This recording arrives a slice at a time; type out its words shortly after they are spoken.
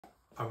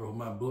I wrote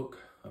my book,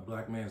 A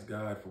Black Man's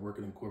Guide for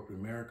Working in Corporate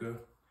America,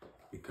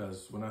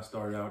 because when I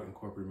started out in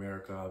corporate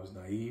America, I was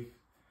naive.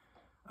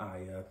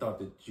 I thought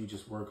that you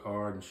just work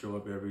hard and show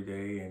up every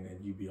day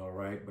and you'd be all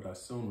right. But I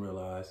soon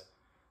realized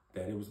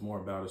that it was more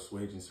about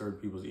assuaging certain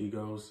people's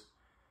egos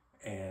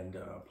and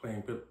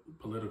playing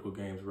political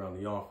games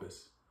around the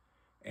office.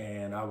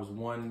 And I was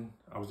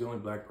the only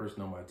black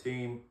person on my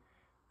team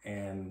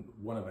and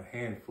one of a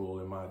handful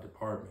in my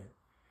department.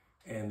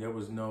 And there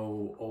was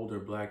no older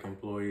black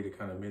employee to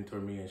kind of mentor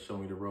me and show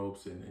me the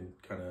ropes and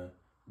kind of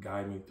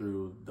guide me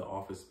through the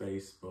office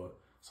space.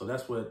 So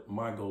that's what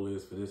my goal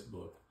is for this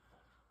book.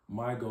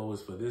 My goal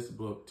is for this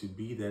book to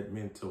be that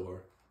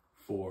mentor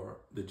for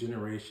the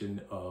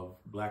generation of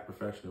black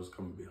professionals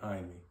coming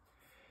behind me.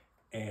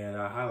 And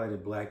I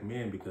highlighted black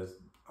men because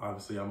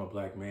obviously I'm a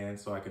black man,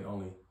 so I can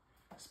only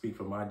speak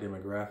for my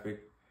demographic.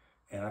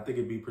 And I think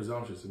it'd be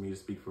presumptuous of me to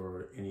speak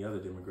for any other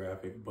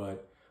demographic,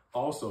 but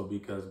also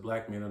because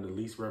black men are the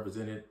least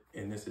represented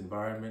in this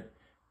environment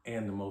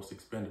and the most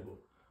expendable.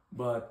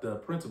 But the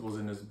principles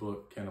in this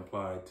book can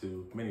apply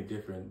to many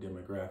different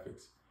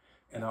demographics.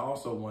 And I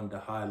also wanted to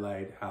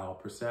highlight how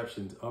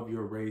perceptions of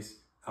your race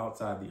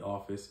outside the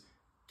office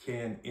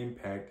can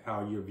impact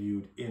how you're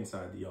viewed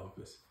inside the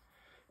office.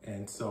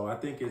 And so I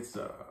think it's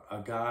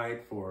a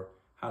guide for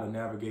how to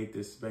navigate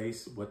this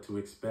space, what to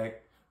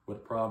expect,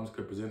 what problems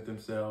could present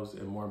themselves,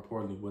 and more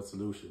importantly, what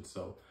solutions.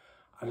 So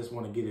I just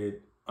want to get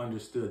it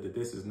understood that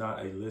this is not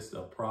a list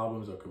of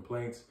problems or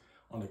complaints.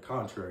 On the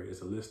contrary,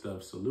 it's a list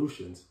of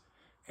solutions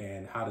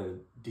and how to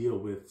deal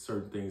with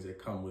certain things that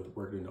come with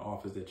working in the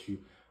office that you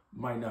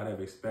might not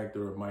have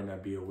expected or might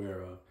not be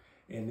aware of.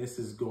 And this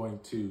is going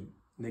to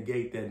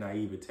negate that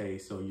naivete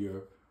so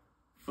you're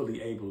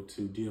fully able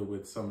to deal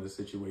with some of the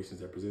situations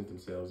that present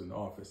themselves in the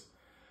office.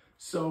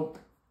 So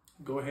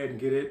go ahead and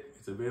get it.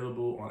 It's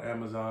available on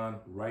Amazon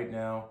right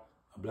now.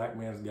 A Black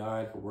Man's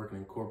Guide for Working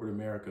in Corporate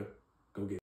America. Go get it.